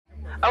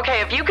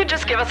Okay, if you could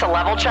just give us a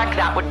level check,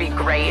 that would be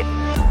great.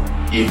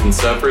 Ethan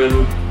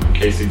Seprin,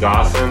 Casey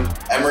Dawson,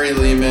 Emery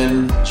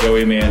Lehman,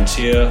 Joey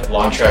Mantia,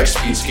 long track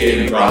speed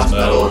skating, bronze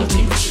medal in the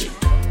team pursuit.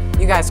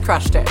 You guys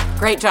crushed it.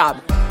 Great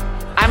job.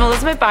 I'm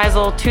Elizabeth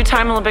Beisel,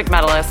 2-time Olympic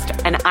medalist,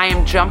 and I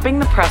am jumping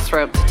the press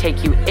rope to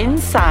take you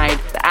inside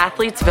the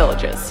athletes'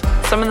 villages,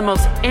 some of the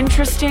most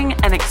interesting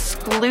and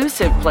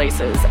exclusive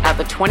places at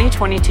the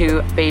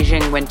 2022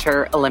 Beijing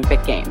Winter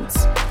Olympic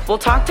Games. We'll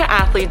talk to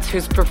athletes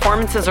whose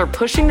performances are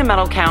pushing the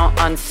medal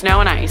count on snow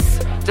and ice,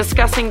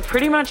 discussing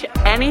pretty much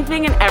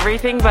anything and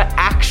everything but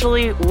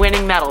actually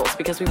winning medals,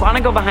 because we want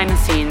to go behind the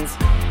scenes,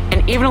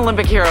 and even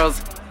Olympic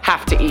heroes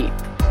have to eat.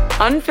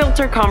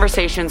 Unfiltered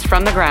conversations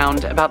from the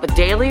ground about the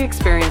daily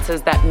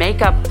experiences that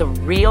make up the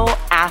real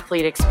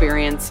athlete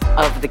experience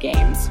of the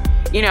games.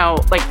 You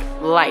know, like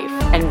life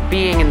and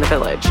being in the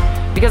village.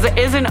 Because it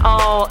isn't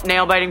all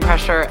nail-biting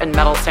pressure and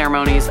medal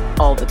ceremonies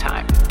all the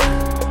time.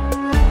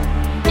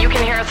 You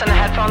can hear us in the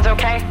headphones,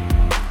 okay?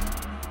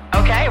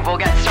 Okay, we'll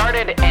get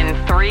started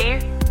in 3,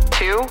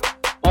 2,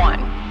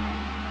 1.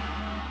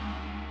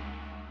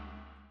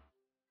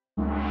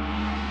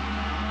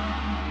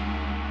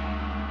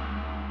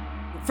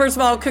 First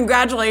of all,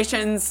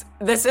 congratulations.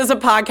 This is a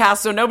podcast,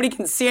 so nobody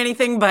can see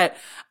anything, but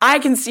I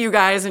can see you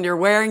guys and you're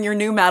wearing your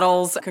new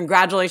medals.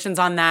 Congratulations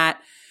on that.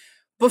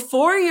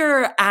 Before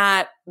you're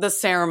at the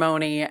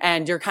ceremony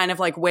and you're kind of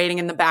like waiting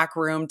in the back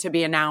room to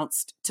be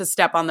announced to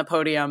step on the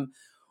podium,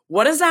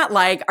 what is that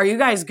like? Are you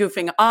guys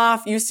goofing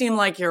off? You seem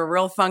like you're a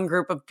real fun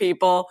group of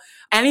people.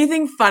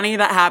 Anything funny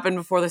that happened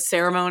before the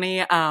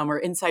ceremony or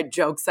inside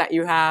jokes that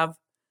you have?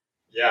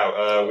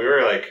 Yeah, we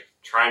were like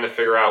trying to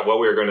figure out what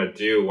we were going to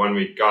do when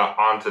we got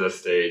onto the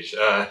stage.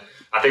 I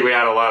think we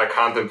had a lot of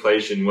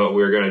contemplation what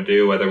we were going to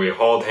do, whether we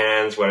hold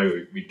hands,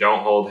 whether we don't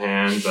hold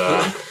hands,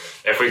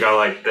 if we go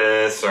like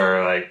this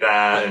or like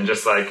that, and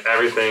just like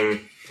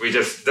everything. We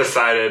just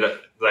decided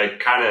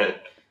like kind of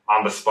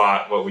on the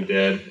spot what we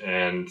did,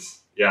 and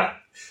yeah.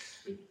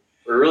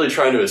 We're really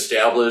trying to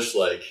establish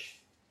like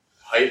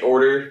height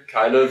order,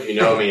 kind of,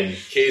 you know. I mean,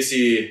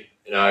 Casey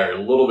and I are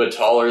a little bit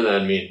taller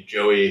than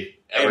Joey,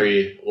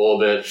 Emery a little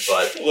bit,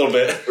 but A little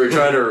bit. we're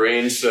trying to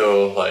arrange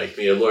so like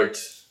it looked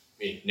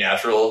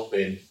natural.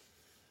 It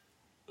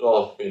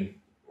all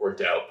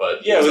worked out,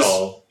 but Yeah,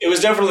 it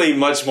was definitely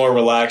much more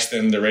relaxed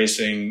than the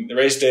racing. The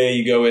race day,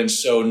 you go in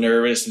so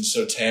nervous and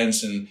so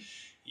tense, and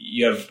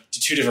you have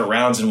 2 different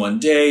rounds in one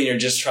day, and you're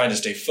just trying to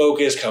stay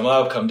focused, come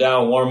up, come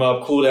down, warm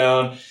up, cool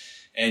down,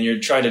 and you're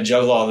trying to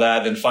juggle all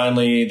that. Then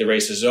finally the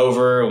race is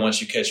over, and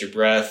once you catch your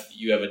breath,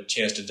 you have a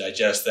chance to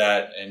digest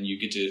that, and you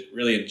get to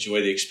really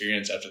enjoy the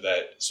experience after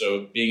that.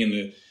 So being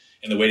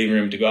in the waiting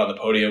room to go out on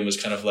the podium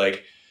was kind of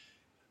like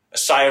a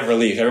sigh of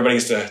relief. Everybody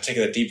gets to take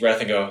a deep breath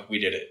and go, "We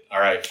did it! All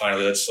right,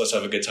 finally, let's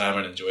have a good time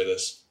and enjoy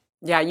this."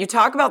 Yeah, you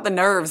talk about the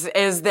nerves.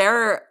 Is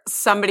there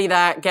somebody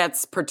that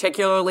gets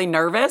particularly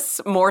nervous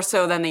more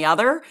so than the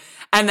other?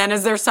 And then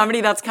is there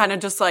somebody that's kind of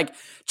just like,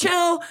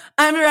 chill,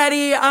 I'm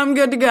ready, I'm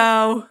good to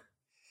go?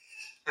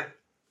 Yeah.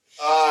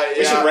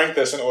 We should rank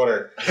this in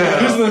order.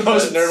 Who's the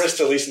most nervous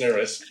to least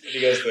nervous? What do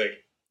you guys think?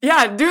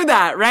 Yeah, do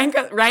that.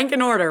 Rank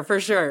in order for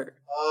sure.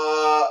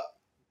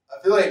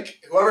 I feel like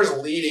whoever's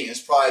leading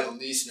is probably the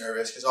least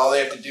nervous because all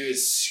they have to do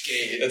is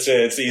skate. That's it.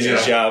 It's the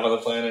easiest job on the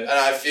planet. And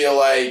I feel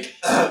like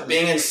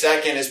being in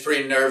second is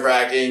pretty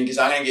nerve-wracking because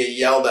I'm going to get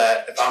yelled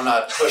at if I'm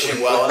not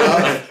pushing well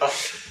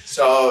enough.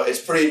 So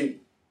it's pretty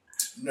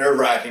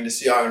nerve-wracking to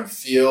see how I'm going to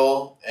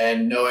feel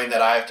and knowing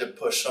that I have to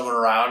push someone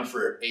around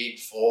for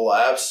 8 full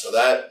laps. So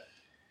that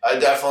I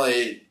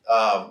definitely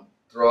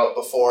throw up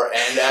before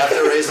and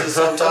after races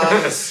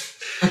sometimes.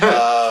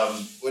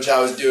 Which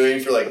I was doing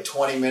for like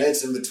 20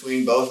 minutes in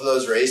between both of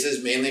those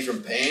races, mainly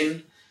from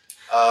pain.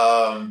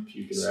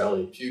 puke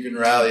and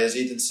rally, as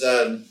Ethan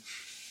said.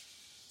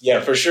 Yeah,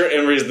 for sure.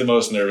 Emery's the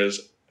most nervous.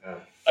 Yeah.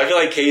 I feel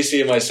like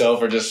Casey and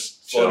myself are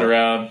just floating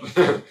around,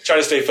 trying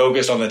to stay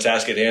focused on the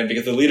task at hand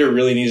because the leader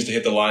really needs to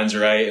hit the lines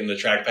right and the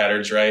track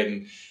patterns right,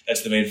 and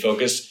that's the main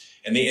focus.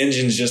 And the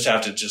engines just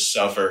have to just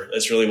suffer.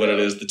 That's really what it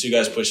is. The 2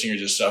 guys pushing are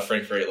just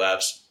suffering for 8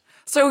 laps.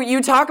 So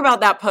you talk about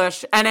that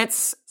push, and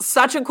it's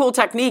such a cool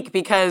technique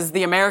because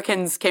the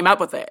Americans came up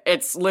with it.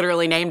 It's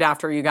literally named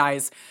after you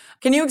guys.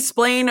 Can you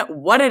explain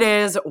what it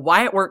is,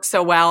 why it works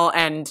so well,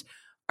 and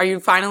are you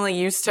finally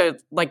used to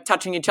like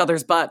touching each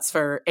other's butts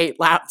for 8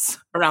 laps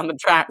around the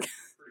track?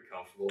 pretty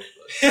comfortable.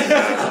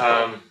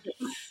 But,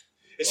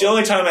 It's the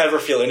only time I ever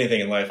feel anything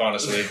in life,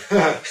 honestly.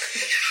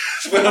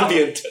 When I'm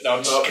being no,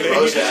 I'm just kidding.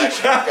 Most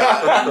action I've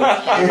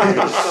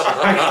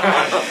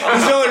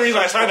This is the only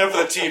reason I signed up for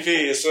the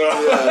TP. So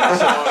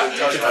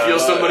feel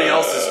somebody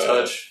else's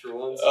touch for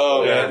once.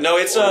 Oh man, no,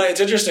 it's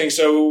interesting.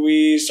 So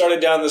we started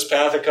down this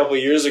path a couple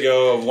of years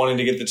ago of wanting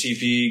to get the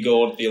TP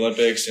gold at the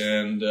Olympics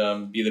and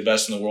be the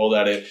best in the world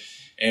at it.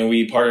 And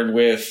we partnered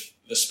with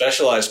the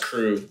Specialized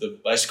crew, the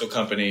bicycle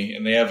company,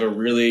 and they have a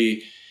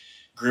really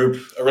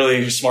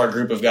smart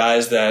group of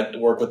guys that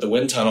work with the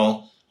wind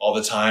tunnel all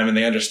the time, and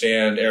they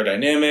understand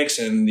aerodynamics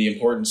and the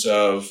importance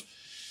of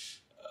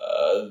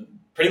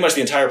pretty much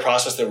the entire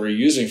process that we're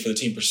using for the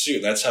team pursuit.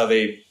 And that's how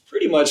they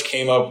pretty much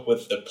came up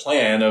with the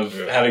plan of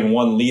having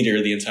one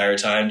leader the entire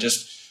time,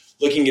 just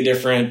looking at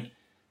different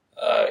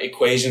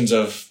equations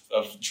of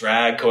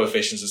drag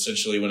coefficients,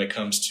 essentially, when it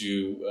comes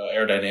to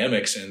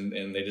aerodynamics.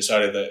 And they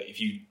decided that if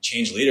you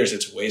change leaders,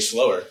 it's way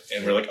slower.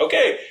 And we're like,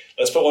 okay,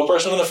 let's put one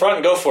person in the front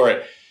and go for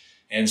it.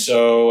 And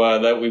so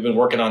that we've been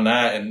working on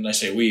that. And I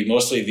say we,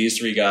 mostly these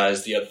three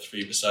guys, the other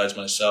three besides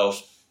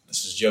myself,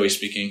 this is Joey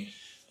speaking,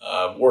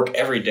 work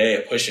every day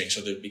at pushing,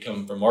 so they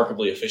become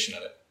remarkably efficient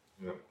at it.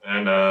 Yeah.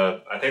 And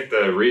I think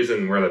the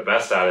reason we're the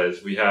best at it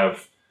is we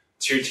have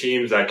two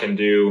teams that can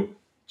do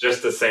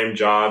just the same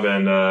job,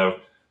 and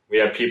we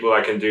have people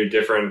that can do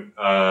different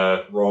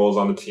roles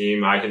on the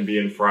team. I can be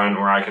in front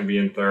or I can be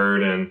in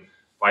third, and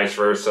vice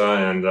versa.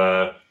 And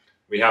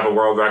we have a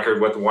world record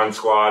with one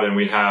squad, and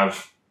we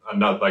have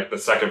another, like the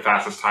second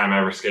fastest time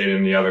ever skated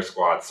in the other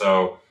squad.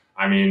 So,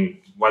 I mean,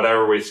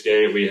 whatever we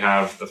skate, we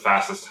have the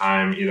fastest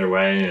time either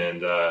way,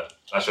 and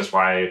that's just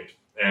why.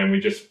 And we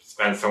just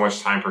spend so much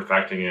time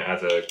perfecting it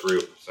as a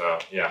group. So,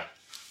 yeah.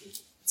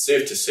 It's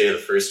safe to say the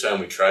first time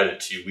we tried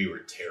it too, we were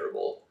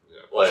terrible.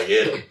 Yeah. Like,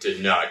 it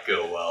did not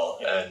go well.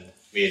 And,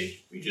 I mean,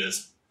 we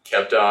just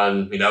kept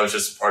on. I mean, that was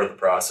just a part of the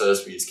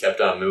process. We just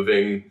kept on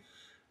moving.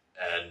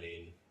 And, I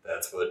mean,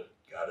 that's what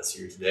got us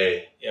here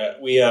today. Yeah,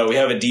 we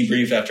have a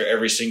debrief after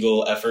every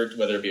single effort,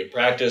 whether it be a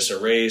practice or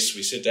race.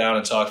 We sit down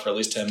and talk for at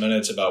least 10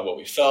 minutes about what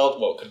we felt,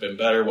 what could have been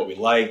better, what we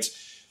liked.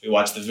 We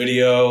watch the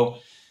video.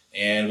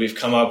 And we've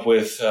come up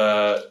with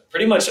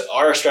pretty much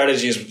our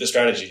strategy is the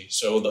strategy.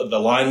 So the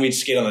line we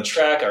skate on the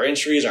track, our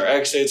entries, our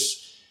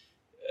exits,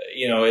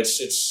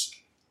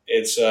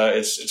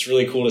 it's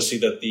really cool to see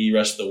that the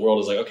rest of the world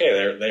is like,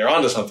 okay, they're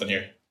onto something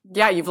here.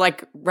 Yeah, you've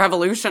like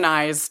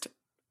revolutionized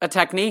a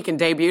technique and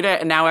debuted it,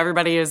 and now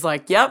everybody is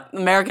like, yep,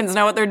 Americans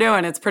know what they're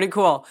doing. It's pretty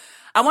cool.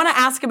 I want to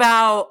ask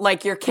about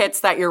like your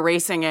kits that you're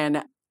racing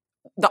in.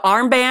 The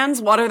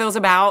armbands, what are those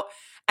about?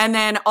 And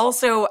then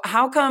also,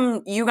 how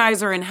come you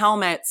guys are in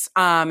helmets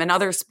and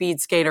other speed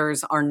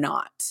skaters are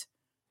not?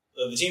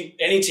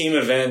 Any team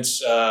event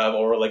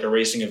or like a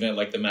racing event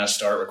like the Mass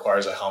Start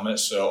requires a helmet.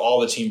 So all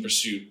the team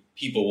pursuit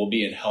people will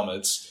be in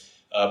helmets.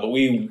 But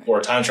we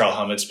wore time trial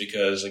helmets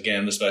because,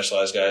 again, the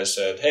Specialized guys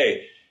said,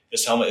 hey,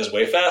 this helmet is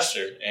way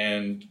faster.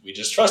 And we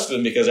just trusted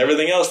them because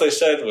everything else they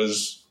said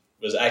was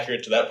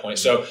accurate to that point.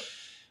 So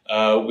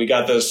we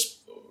got those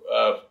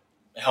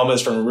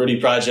helmets from a Rudy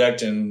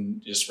project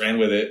and just ran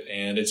with it.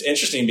 And it's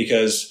interesting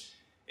because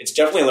it's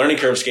definitely a learning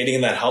curve skating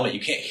in that helmet. You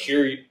can't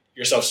hear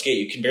yourself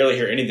skate. You can barely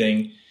hear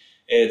anything.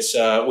 It's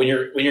when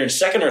you're in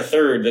second or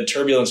third, the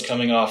turbulence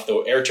coming off, the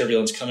air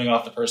turbulence coming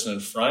off the person in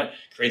front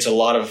creates a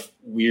lot of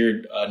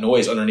weird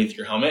noise underneath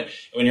your helmet.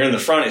 And when you're in the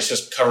front, it's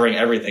just covering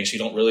everything. So you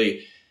don't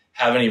really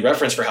have any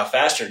reference for how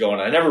fast you're going.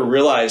 I never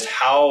realized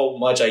how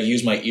much I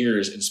use my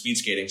ears in speed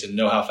skating to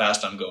know how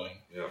fast I'm going.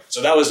 Yeah.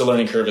 So that was a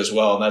learning curve as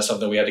well, and that's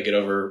something we had to get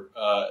over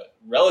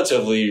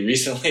relatively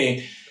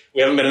recently.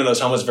 We haven't been in those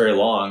helmets very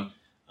long,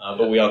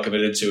 but we all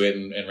committed to it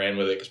and ran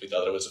with it because we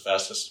thought it was the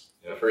fastest.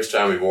 Yeah, first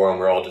time we wore them,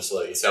 we're all just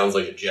like, it sounds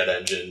like a jet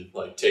engine,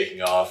 like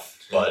taking off,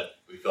 but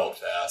we felt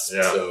fast,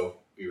 so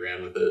we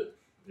ran with it.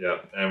 Yeah,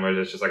 and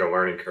it's just like a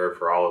learning curve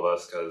for all of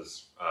us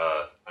because,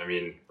 I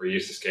mean, we're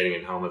used to skating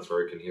in helmets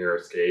where we can hear our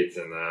skates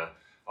and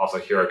also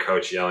hear our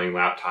coach yelling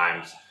lap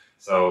times.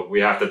 So we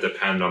have to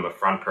depend on the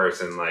front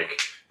person, like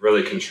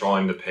really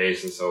controlling the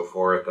pace and so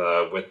forth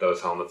with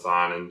those helmets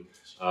on,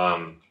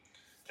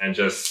 and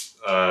just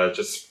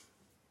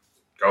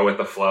go with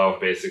the flow.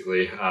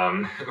 Basically,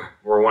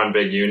 we're one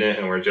big unit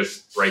and we're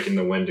just breaking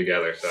the wind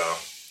together. So,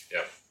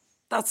 yeah,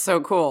 that's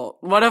so cool.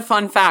 What a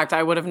fun fact!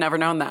 I would have never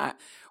known that.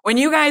 When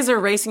you guys are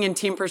racing in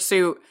team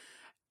pursuit,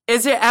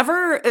 is there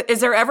ever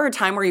a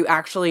time where you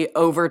actually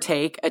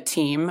overtake a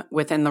team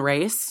within the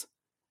race?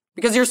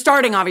 Because you're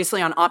starting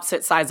obviously on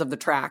opposite sides of the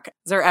track.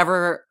 Is there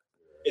ever?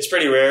 It's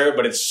pretty rare,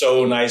 but it's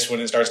so nice when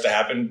it starts to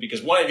happen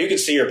because one, if you can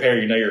see your pair,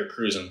 you know you're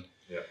cruising.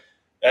 Yeah,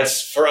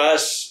 that's for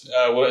us.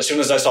 As soon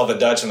as I saw the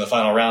Dutch in the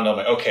final round, I'm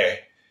like, okay,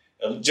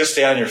 just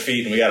stay on your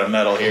feet, and we got a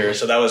medal here.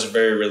 So that was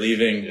very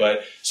relieving. Yeah.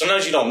 But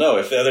sometimes you don't know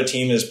if the other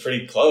team is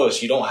pretty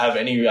close. You don't have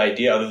any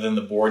idea other than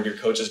the board your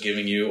coach is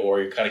giving you,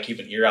 or you kind of keep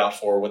an ear out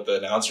for what the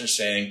announcer's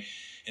saying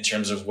in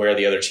terms of where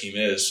the other team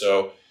is.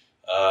 So.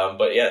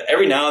 But yeah,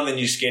 every now and then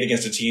you skate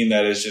against a team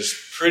that is just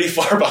pretty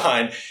far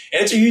behind.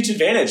 And it's a huge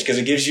advantage because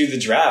it gives you the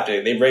draft.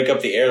 They break up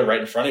the air right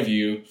in front of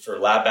you for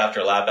lap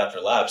after lap after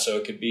lap. So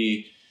it could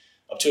be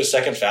up to a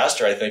second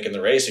faster, I think, in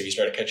the race if you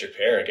start to catch your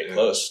pair and get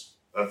close.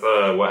 That's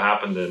what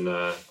happened in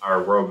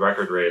our world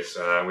record race.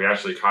 We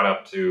actually caught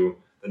up to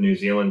the New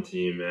Zealand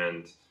team,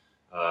 and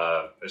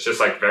it's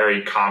just like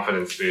very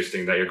confidence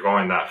boosting that you're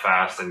going that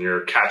fast and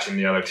you're catching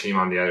the other team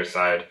on the other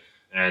side.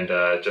 And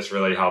it just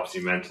really helps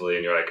you mentally.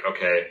 And you're like,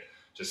 okay,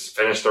 just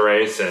finish the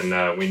race,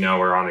 and we know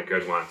we're on a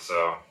good one.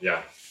 So,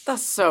 yeah.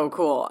 That's so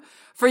cool.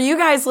 For you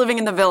guys living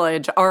in the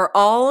Village, are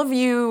all of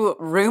you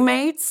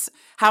roommates?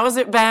 How has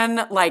it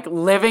been, like,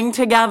 living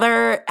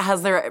together?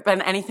 Has there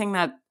been anything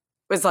that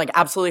was, like,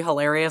 absolutely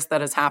hilarious that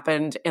has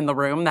happened in the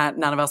room that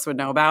none of us would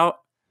know about?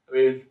 I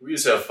mean, we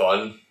just have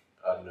fun.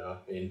 I don't know.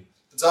 I mean,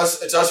 it's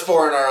us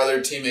four and our other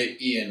teammate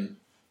Ian.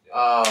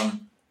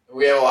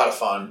 We have a lot of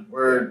fun.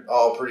 We're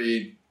all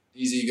pretty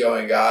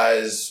easygoing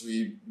guys.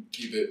 We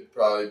keep it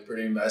probably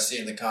pretty messy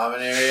in the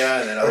common area,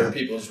 and then other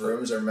people's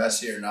rooms are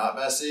messy or not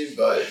messy.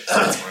 But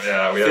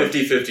yeah, we have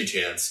 50-50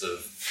 chance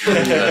of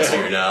messy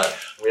or not.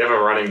 We have a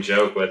running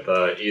joke with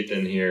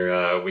Ethan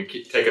here. We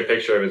take a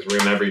picture of his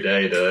room every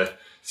day to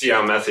see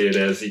how messy it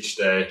is each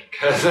day.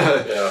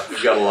 Yeah,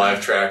 we've got a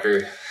live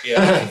tracker.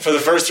 Yeah. For the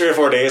first 3 or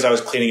 4 days, I was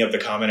cleaning up the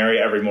common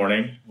area every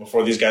morning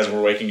before these guys were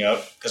waking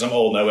up. Because I'm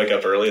old and I wake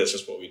up early. That's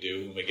just what we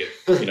do when we get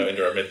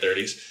into our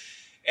mid-30s.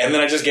 And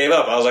then I just gave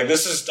up. I was like,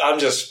 I'm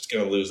just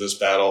going to lose this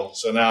battle.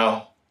 So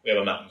now we have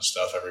a mountain of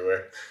stuff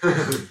everywhere.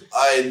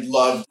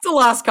 It's a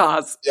lost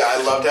cause. Yeah,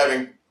 I loved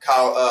having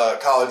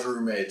college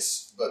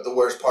roommates, but the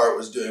worst part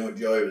was doing what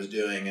Joey was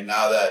doing. And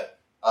now that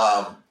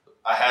I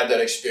had that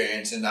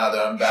experience, and now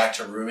that I'm back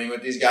to rooming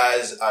with these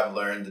guys, I've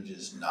learned to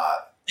just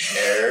not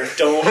care.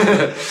 So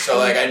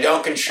I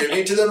don't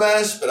contribute to the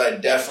mess, but I'm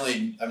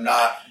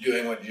not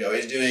doing what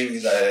Joey's doing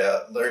because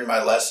I learned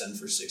my lesson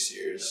for 6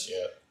 years.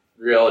 Yeah.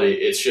 Reality,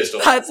 it's just a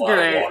lot of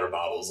water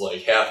bottles,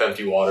 like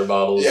half-empty water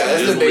bottles. Yeah,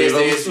 that's the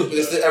biggest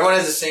thing. Everyone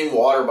has the same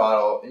water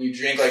bottle, and you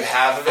drink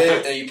half of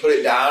it, and you put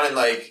it down, and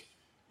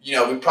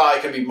we probably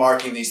could be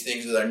marking these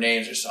things with our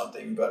names or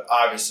something, but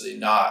obviously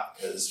not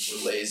because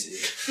we're lazy.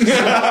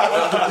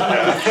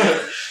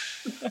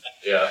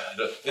 Yeah.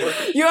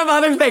 You have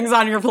other things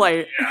on your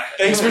plate. Yeah.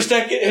 Thanks for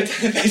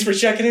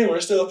checking in.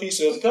 We're still a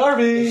piece of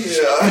garbage.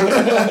 Yeah.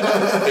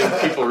 I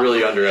think people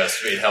really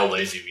underestimate how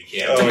lazy we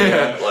can be.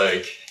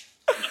 Yeah.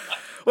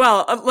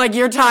 Well,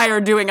 you're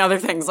tired doing other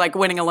things like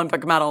winning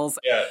Olympic medals.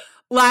 Yeah.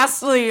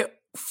 Lastly,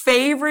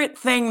 favorite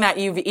thing that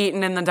you've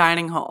eaten in the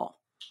dining hall?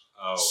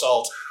 Oh.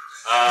 Salt.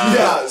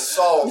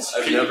 Salt.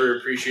 I've never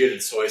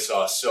appreciated soy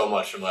sauce so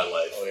much in my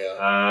life. Oh,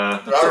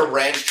 yeah. They're out of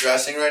ranch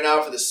dressing right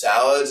now for the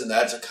salads, and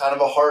that's a kind of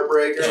a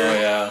heartbreaker. Oh,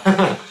 yeah.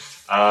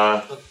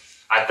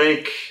 I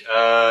think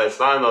it's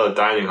not in the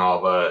dining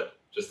hall, but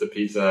just the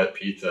pizza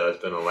has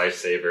been a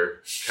lifesaver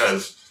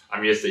because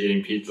I'm used to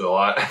eating pizza a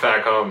lot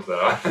back home,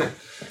 so...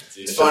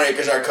 It's funny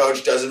because our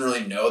coach doesn't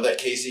really know that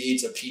Casey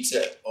eats a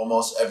pizza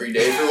almost every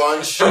day for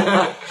lunch.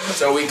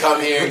 So we come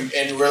here and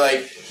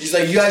he's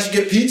like, you guys should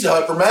get Pizza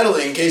Hut for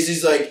medaling. And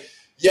Casey's like,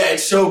 yeah,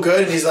 it's so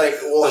good. And he's like,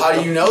 well, how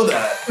do you know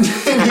that? And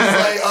he's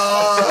like,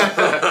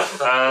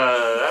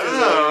 I don't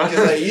know.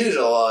 Because I eat it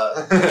a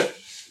lot.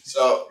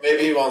 So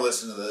maybe he won't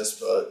listen to this,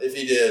 but if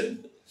he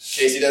did,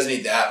 Casey doesn't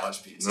eat that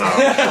much pizza.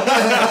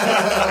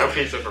 No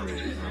pizza for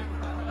me.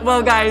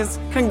 Well, guys,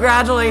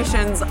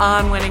 congratulations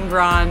on winning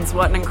bronze.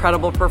 What an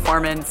incredible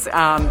performance.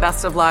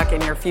 Best of luck in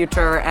your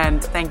future,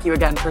 and thank you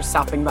again for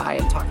stopping by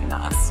and talking to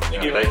us.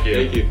 Thank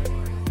you.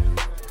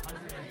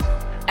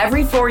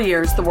 Every 4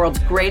 years, the world's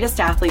greatest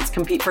athletes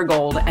compete for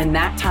gold, and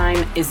that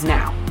time is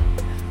now.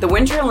 The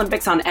Winter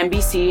Olympics on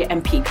NBC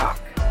and Peacock.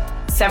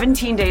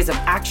 17 days of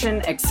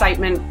action,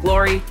 excitement,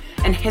 glory,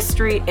 and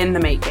history in the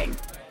making.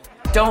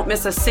 Don't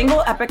miss a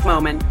single epic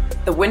moment.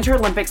 The Winter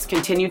Olympics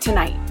continue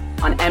tonight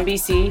on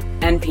NBC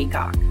and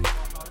Peacock.